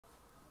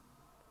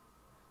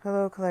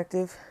Hello,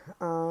 collective.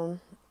 I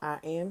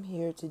am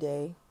here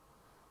today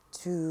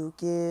to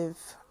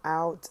give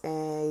out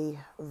a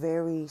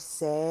very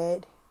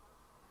sad,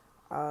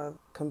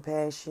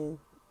 compassion.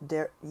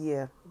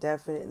 Yeah,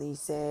 definitely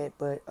sad,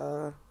 but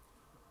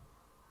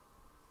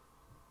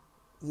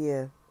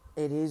yeah,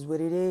 it is what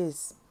it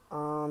is.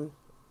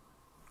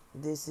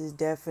 This is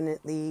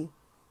definitely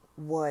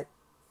what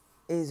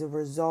is a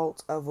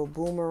result of a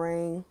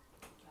boomerang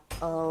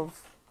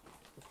of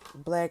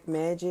black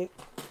magic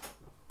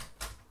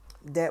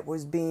that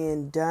was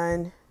being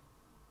done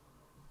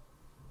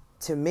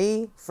to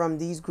me from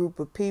these group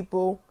of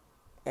people,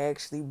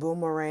 actually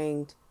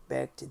boomeranged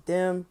back to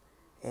them.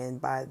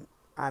 And by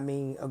I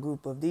mean a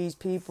group of these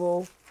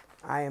people,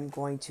 I am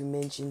going to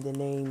mention the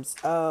names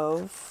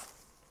of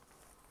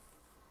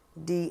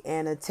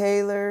Deanna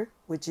Taylor,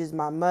 which is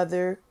my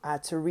mother,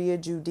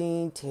 Ataria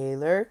Judine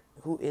Taylor,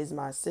 who is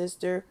my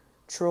sister,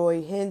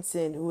 Troy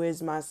Henson, who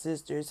is my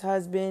sister's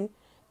husband,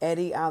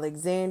 Eddie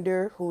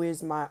Alexander, who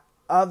is my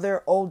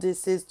other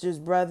oldest sister's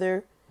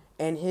brother,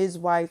 and his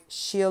wife,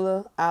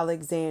 Sheila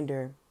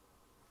Alexander,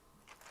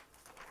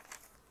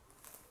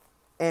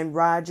 and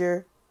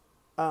Roger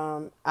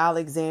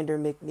Alexander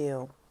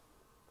McNeil.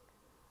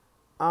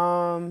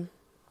 Um,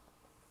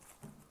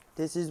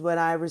 this is what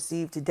I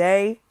received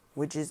today,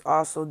 which is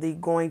also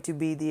going to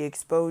be the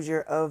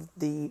exposure of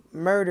the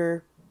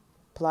murder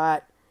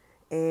plot,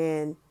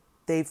 and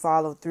they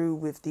followed through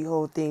with the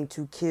whole thing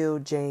to kill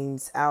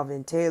James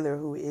Alvin Taylor,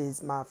 who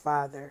is my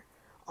father,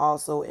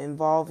 also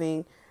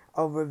involving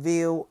a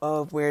reveal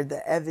of where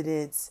the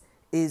evidence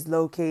is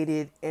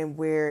located and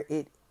where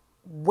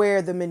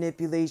the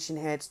manipulation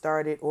had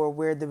started, or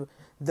where the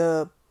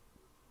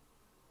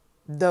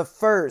the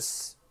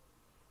first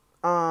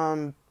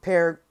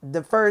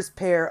the first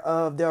pair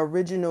of the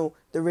original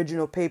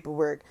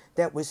paperwork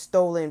that was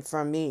stolen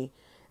from me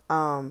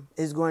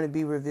is going to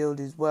be revealed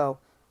as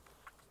well.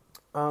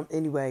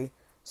 Anyway,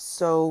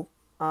 so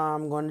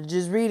I'm going to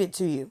just read it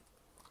to you.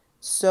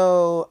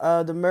 So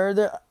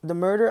the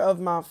murder of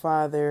my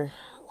father,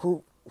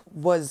 who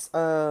was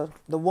the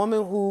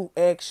woman who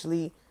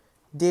actually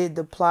did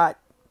the plot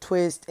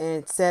twist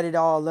and set it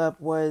all up,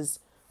 was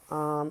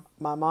my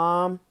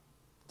mom.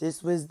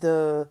 This was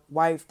the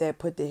wife that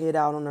put the hit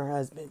out on her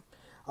husband.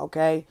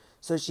 Okay,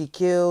 so she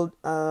killed.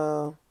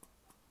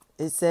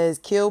 It says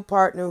kill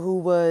partner who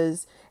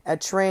was a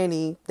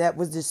tranny. That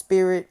was the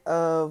spirit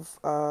of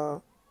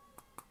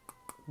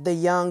the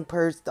young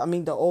person. I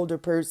mean, the older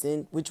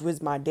person, which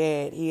was my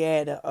dad. He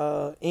had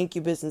a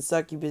incubus and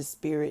succubus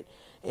spirit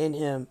in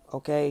him.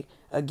 Okay,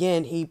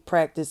 again, he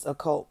practiced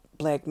occult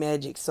black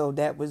magic, so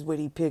that was what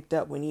he picked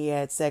up when he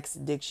had sex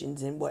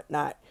addictions and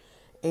whatnot.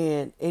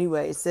 And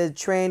anyway, it said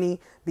tranny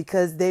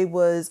because they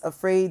was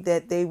afraid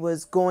that they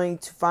was going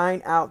to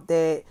find out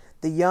that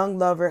the young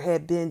lover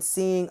had been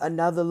seeing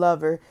another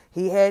lover.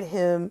 He had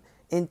him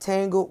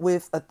entangled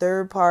with a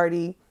third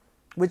party,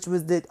 which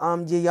was that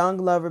the young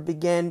lover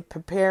began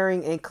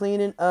preparing and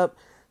cleaning up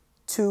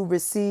to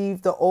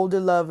receive the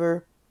older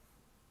lover,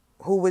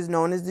 who was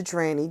known as the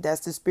tranny.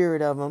 That's the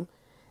spirit of him.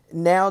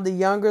 Now the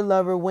younger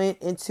lover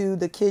went into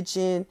the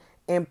kitchen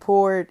and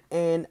poured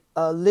a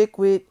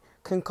liquid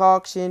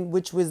concoction,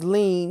 which was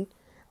lean,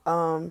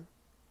 and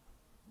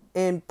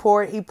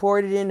he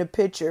poured it in a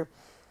pitcher.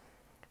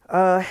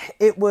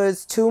 It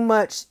was too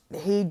much.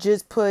 He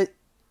just put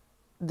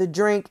the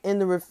drink in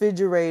the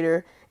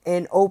refrigerator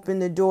and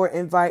opened the door,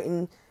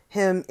 inviting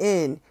him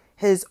in.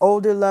 His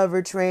older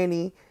lover,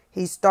 tranny,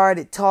 he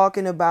started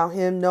talking about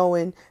him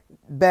knowing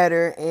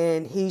better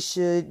and he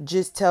should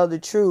just tell the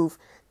truth.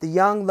 The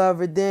young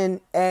lover then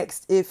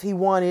asked if he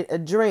wanted a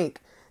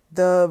drink.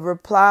 The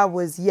reply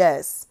was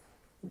yes.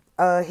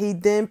 He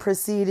then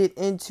proceeded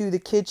into the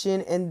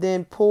kitchen and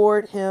then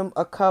poured him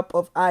a cup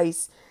of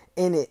ice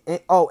in it.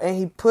 And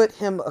he put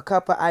him a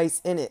cup of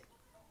ice in it.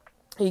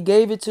 He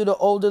gave it to the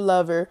older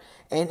lover,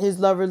 and his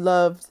lover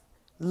loved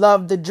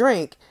the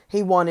drink.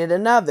 He wanted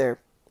another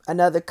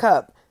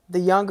cup. The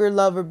younger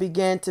lover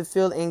began to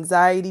feel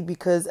anxiety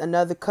because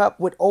another cup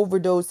would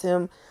overdose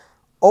him.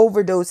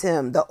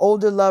 The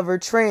older lover,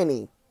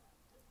 tranny,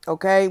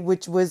 okay,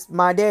 which was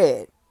my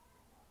dad.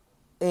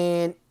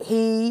 And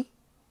it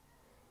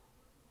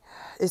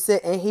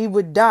said, and he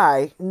would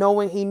die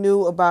knowing he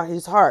knew about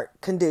his heart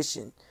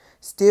condition.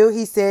 Still,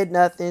 he said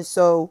nothing.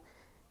 So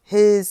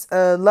his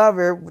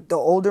lover, the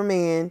older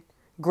man,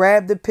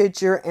 grabbed the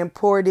pitcher and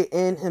poured it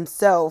in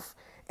himself.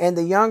 And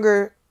the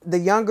younger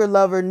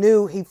lover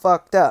knew he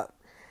fucked up,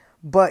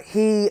 but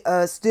he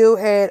still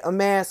had a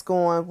mask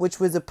on, which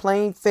was a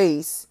plain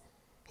face.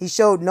 He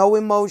showed no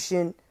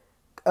emotion.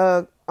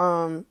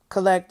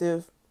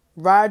 Collective.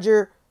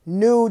 Roger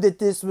knew that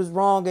this was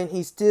wrong, and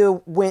he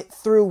still went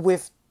through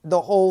with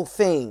the whole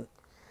thing.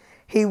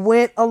 He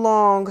went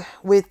along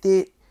with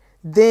it.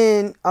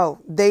 Then,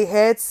 they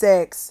had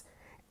sex,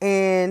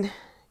 and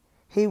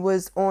he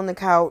was on the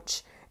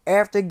couch.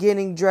 After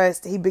getting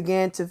dressed, he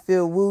began to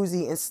feel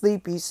woozy and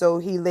sleepy, so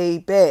he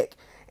laid back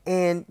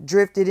and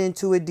drifted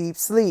into a deep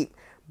sleep,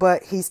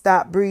 but he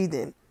stopped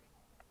breathing.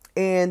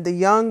 And the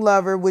young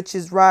lover, which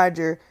is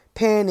Roger,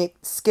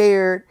 panicked,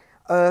 scared.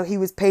 He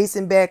was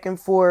pacing back and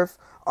forth,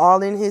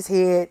 all in his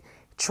head,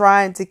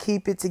 trying to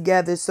keep it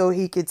together so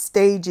he could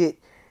stage it.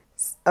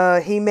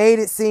 He made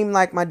it seem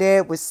like my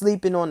dad was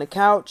sleeping on the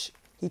couch.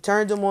 He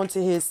turned him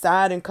onto his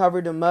side and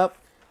covered him up,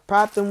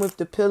 propped him with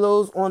the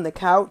pillows on the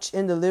couch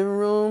in the living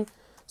room.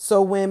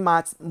 So when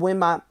my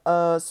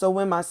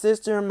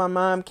sister and my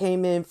mom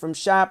came in from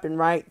shopping,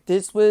 right,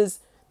 this was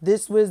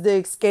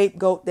the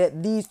scapegoat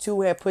that these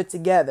two had put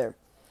together.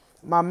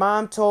 My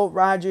mom told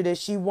Roger that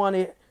she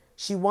wanted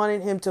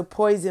him to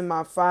poison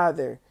my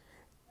father,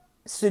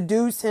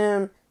 seduce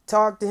him,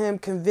 talk to him,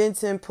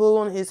 convince him, pull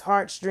on his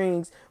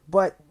heartstrings.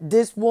 But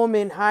this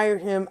woman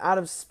hired him out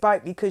of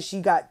spite because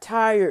she got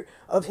tired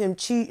of him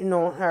cheating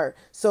on her.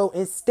 So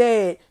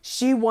instead,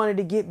 she wanted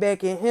to get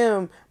back at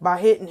him by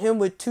hitting him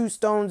with 2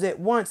 stones at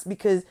once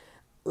because,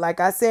 like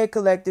I said,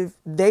 collective,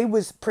 they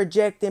was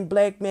projecting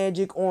black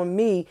magic on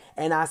me.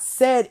 And I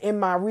said in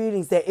my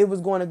readings that it was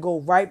going to go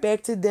right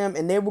back to them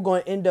and they were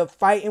going to end up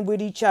fighting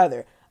with each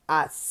other.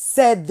 I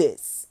said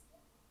this.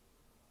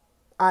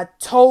 I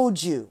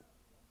told you.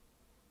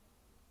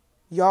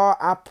 Y'all,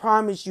 I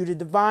promise you, the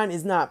divine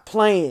is not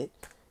playing.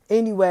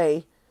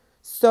 Anyway,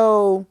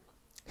 so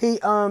he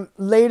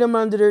laid him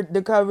under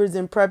the covers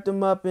and prepped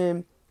him up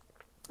and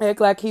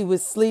act like he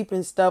was asleep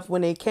and stuff.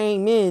 When they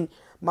came in,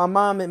 my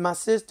mom and my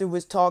sister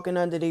was talking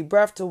under their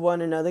breath to one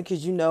another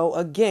because, you know,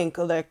 again,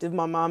 collective,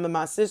 my mom and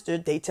my sister,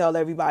 they tell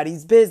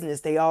everybody's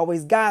business. They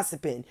always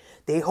gossiping.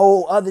 They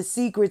hold other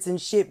secrets and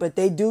shit, but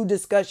they do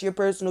discuss your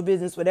personal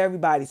business with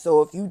everybody.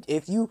 So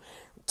if you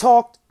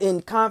talked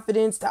in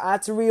confidence to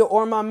Ataria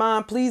or my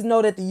mom, please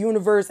know that the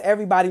universe,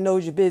 everybody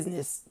knows your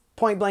business.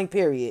 Point blank,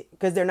 period.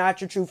 Because they're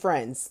not your true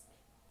friends.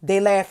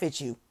 They laugh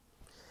at you.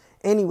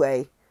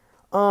 Anyway,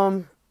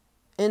 in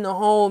the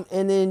home,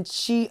 and then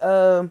she,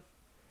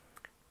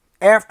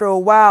 after a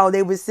while,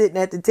 they were sitting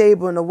at the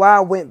table, and a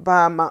while went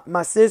by.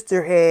 My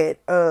sister had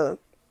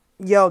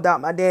yelled out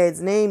my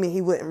dad's name, and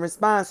he wouldn't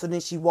respond. So then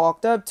she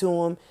walked up to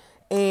him,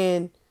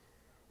 and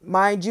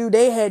mind you,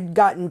 they had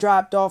gotten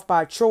dropped off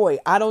by Troy.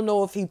 I don't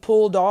know if he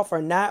pulled off or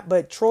not,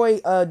 but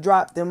Troy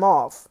dropped them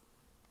off.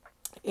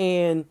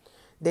 And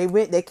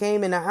they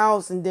came in the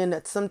house, and then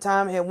some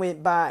time had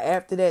went by.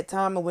 After that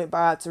time it went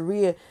by,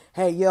 Taria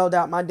had yelled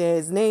out my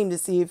dad's name to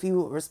see if he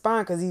would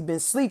respond because he'd been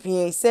asleep. He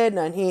ain't said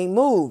nothing. He ain't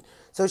moved.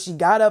 So she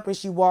got up and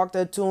she walked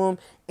up to him,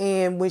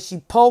 and when she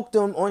poked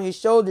him on his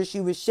shoulder, she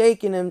was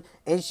shaking him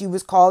and she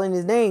was calling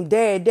his name,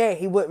 Dad, Dad.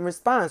 He wouldn't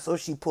respond. So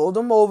she pulled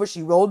him over,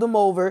 she rolled him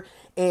over,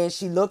 and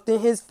she looked in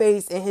his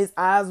face and his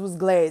eyes was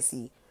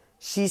glassy.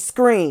 She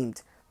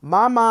screamed.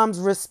 My mom's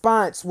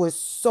response was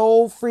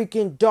so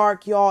freaking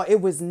dark, y'all. It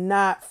was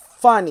not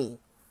funny.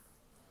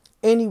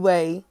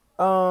 Anyway,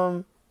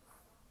 yeah,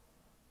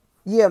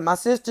 my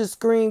sister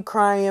screamed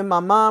crying. My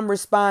mom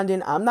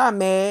responding, I'm not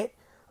mad.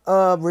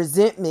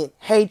 Resentment,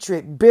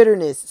 hatred,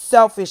 bitterness,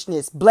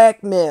 selfishness,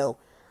 blackmail.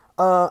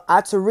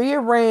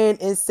 Ataria ran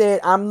and said,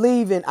 I'm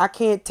leaving. I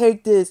can't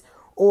take this,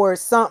 or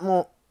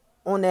something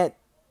on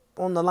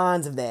the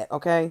lines of that.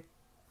 Okay.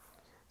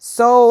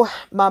 So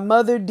my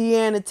mother,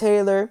 Deanna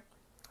Taylor,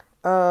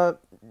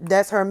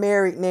 that's her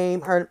married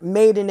name. Her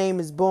maiden name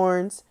is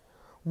Barnes,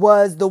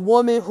 was the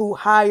woman who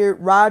hired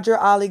Roger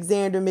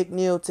Alexander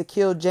McNeil to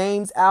kill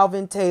James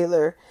Alvin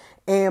Taylor.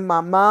 And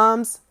my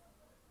mom's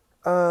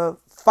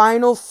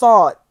final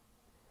thought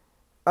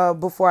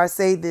before I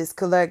say this,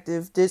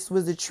 collective, this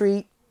was a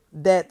treat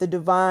that the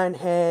divine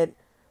had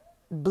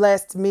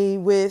blessed me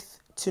with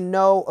to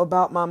know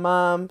about my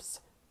mom's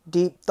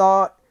deep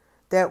thought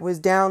that was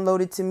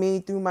downloaded to me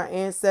through my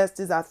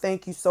ancestors. I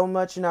thank you so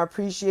much, and I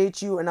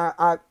appreciate you, and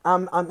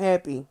I'm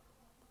happy.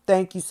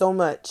 Thank you so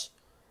much.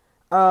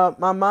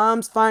 My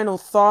mom's final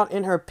thought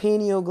in her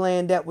pineal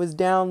gland that was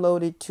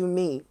downloaded to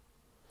me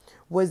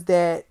was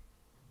that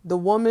the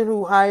woman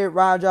who hired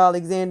Roger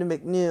Alexander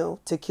McNeil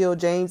to kill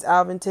James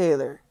Alvin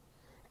Taylor,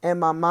 and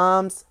my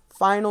mom's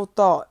final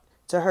thought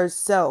to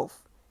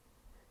herself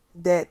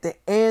that the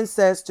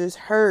ancestors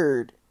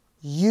heard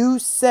you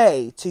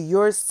say to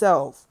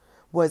yourself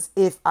was,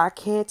 if I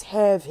can't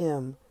have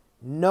him,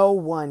 no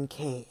one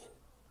can.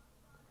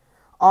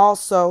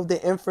 Also,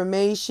 the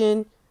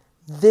information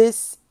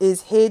this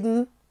is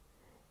hidden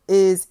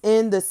is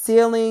in the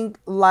ceiling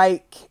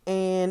like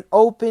an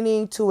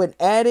opening to an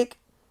attic.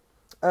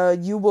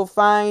 You will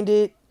find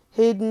it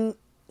hidden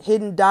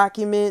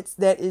documents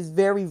that is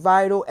very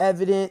vital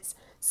evidence.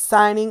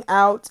 Signing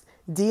out,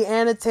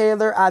 Deanna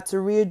Taylor,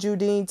 Ataria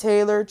Judine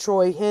Taylor,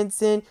 Troy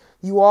Henson.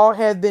 You all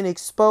have been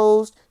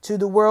exposed to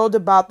the world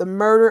about the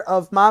murder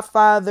of my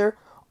father,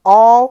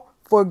 all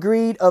for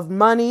greed of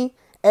money.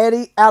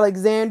 Eddie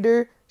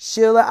Alexander,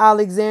 Sheila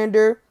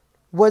Alexander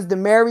was the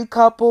married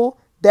couple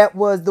that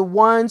was the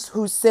ones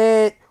who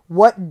said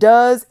what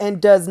does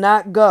and does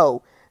not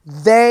go.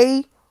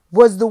 They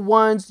was the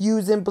ones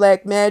using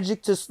black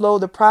magic to slow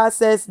the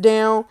process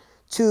down,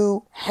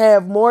 to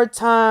have more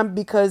time,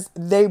 because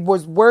they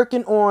was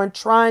working on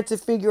trying to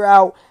figure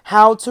out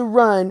how to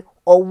run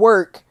or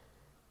work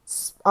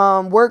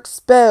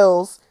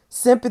spells,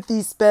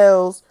 sympathy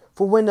spells,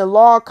 for when the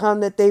law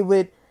come that they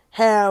would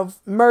have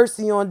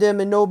mercy on them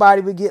and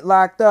nobody would get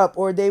locked up,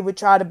 or they would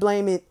try to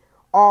blame it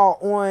all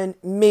on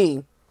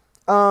me.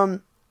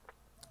 And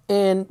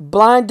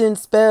blinding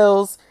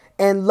spells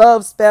and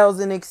love spells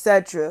and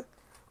etc.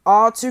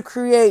 All to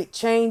create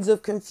chains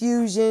of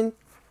confusion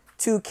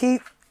to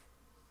keep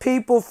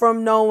people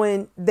from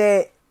knowing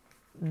that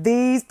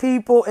these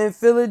people in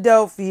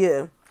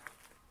Philadelphia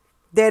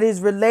that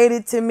is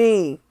related to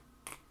me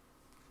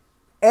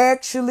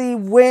actually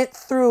went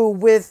through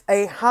with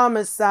a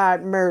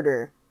homicide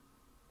murder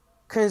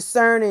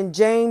concerning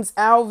James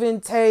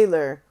Alvin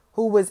Taylor,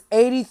 who was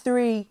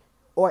 83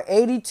 or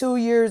 82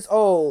 years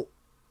old,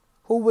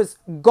 who was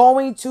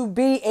going to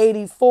be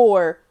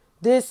 84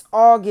 this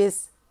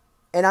August,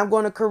 and I'm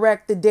going to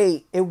correct the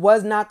date. It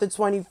was not the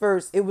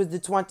 21st, it was the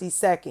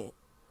 22nd.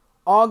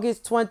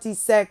 August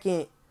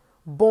 22nd,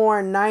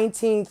 born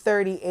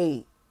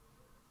 1938.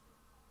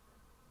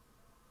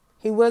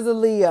 He was a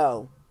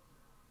Leo.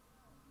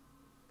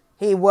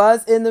 He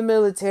was in the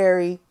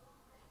military.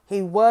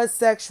 He was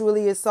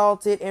sexually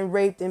assaulted and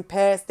raped and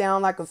passed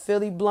down like a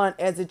Philly blunt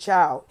as a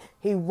child.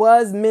 He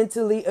was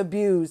mentally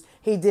abused.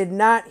 He did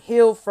not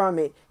heal from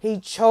it. He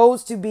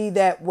chose to be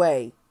that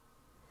way.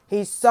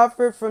 He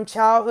suffered from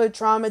childhood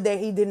trauma that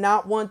he did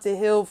not want to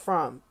heal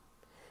from.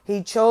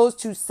 He chose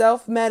to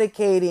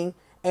self-medicating,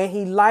 and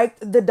he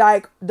liked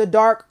the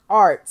dark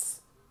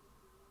arts.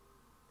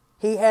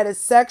 He had a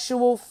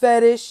sexual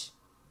fetish.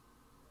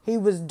 He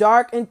was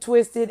dark and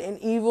twisted and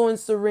evil and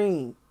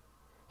serene.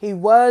 He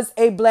was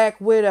a black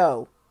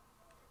widow.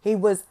 He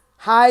was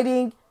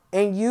hiding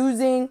and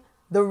using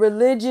the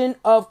religion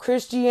of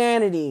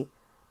Christianity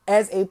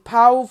as a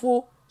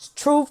powerful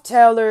truth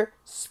teller,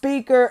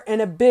 speaker,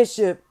 and a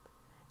bishop,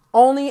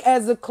 only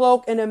as a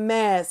cloak and a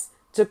mask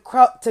to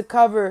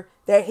cover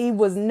that he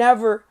was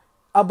never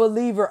a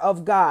believer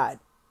of God.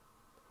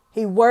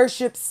 He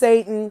worshiped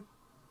Satan.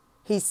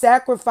 He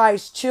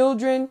sacrificed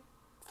children,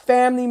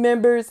 family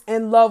members,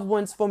 and loved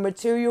ones for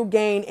material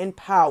gain and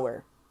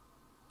power.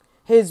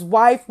 His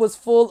wife was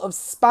full of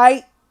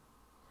spite,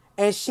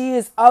 and she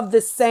is of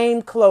the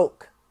same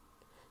cloak.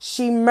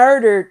 She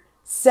murdered,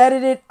 set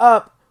it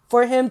up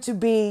for him to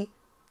be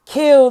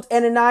killed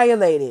and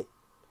annihilated.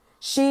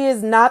 She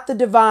is not the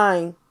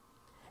divine,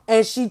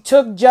 and she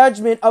took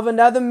judgment of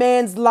another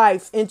man's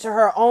life into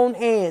her own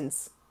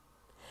hands.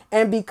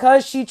 And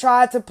because she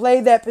tried to play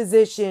that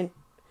position,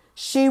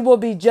 she will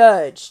be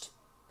judged,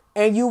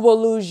 and you will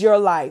lose your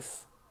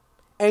life.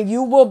 And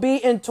you will be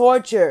in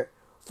torture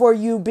for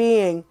you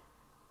being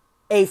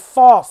a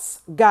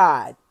false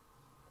God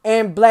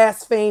and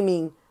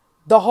blaspheming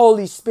the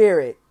Holy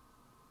Spirit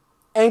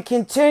and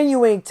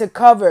continuing to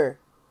cover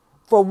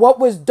for what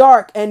was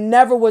dark and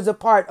never was a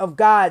part of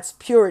God's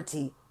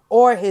purity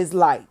or his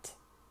light,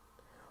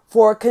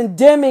 for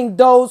condemning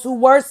those who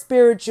were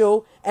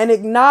spiritual and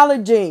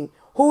acknowledging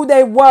who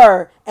they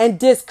were and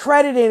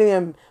discrediting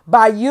them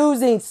by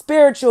using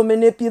spiritual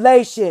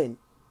manipulation.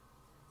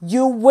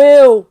 You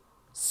will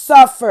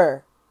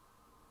suffer.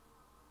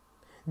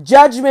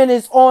 Judgment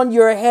is on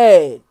your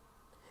head.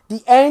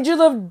 The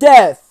angel of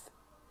death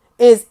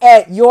is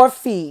at your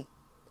feet.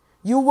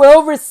 You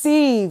will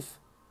receive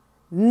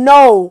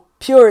no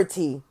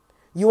purity.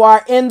 You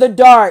are in the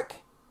dark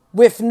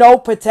with no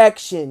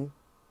protection.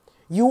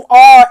 You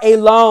are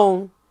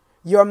alone.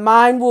 Your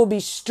mind will be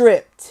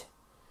stripped.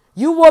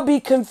 You will be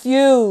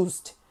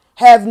confused,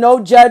 have no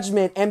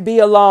judgment, and be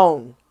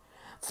alone.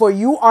 For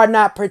you are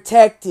not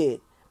protected.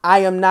 I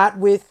am not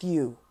with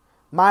you.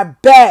 My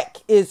back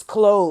is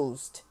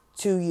closed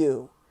to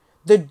you.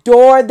 The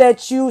door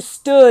that you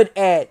stood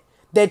at,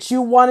 that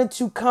you wanted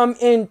to come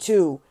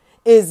into,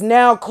 is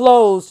now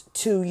closed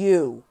to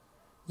you.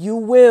 You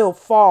will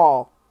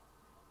fall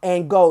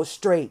and go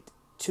straight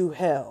to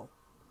hell.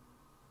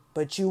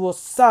 But you will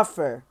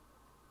suffer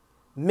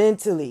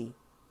mentally,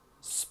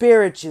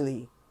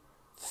 spiritually,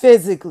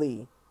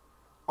 physically.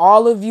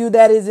 All of you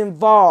that is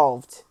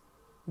involved,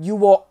 you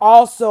will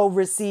also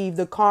receive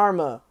the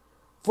karma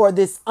for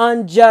this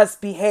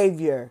unjust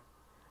behavior.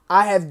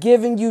 I have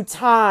given you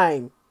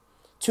time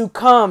to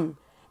come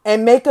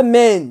and make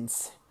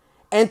amends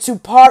and to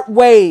part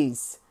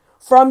ways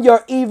from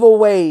your evil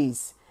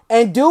ways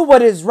and do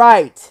what is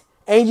right.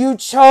 And you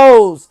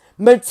chose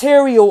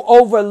material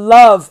over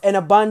love and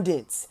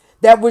abundance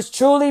that was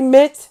truly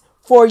meant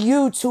for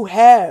you to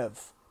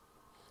have.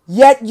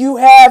 Yet you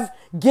have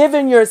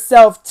given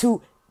yourself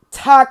to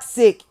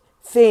toxic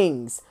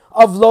things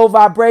of low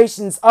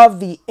vibrations of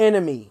the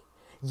enemy.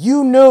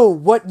 You knew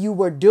what you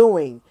were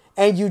doing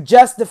and you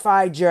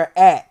justified your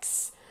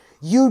acts.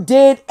 You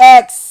did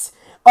acts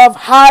of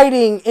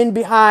hiding in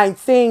behind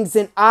things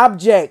and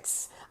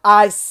objects.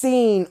 I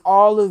seen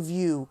all of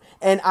you,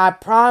 and I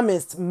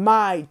promised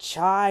my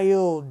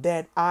child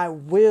that I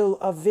will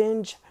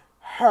avenge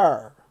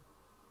her.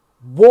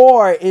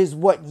 War is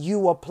what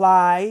you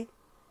applied.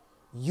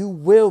 You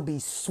will be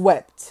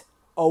swept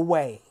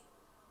away.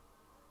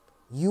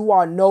 You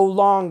are no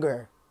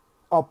longer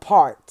a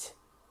part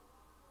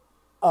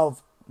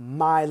of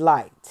my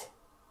light.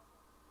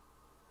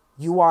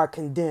 You are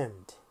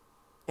condemned,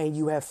 and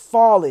you have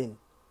fallen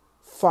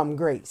from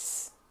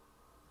grace.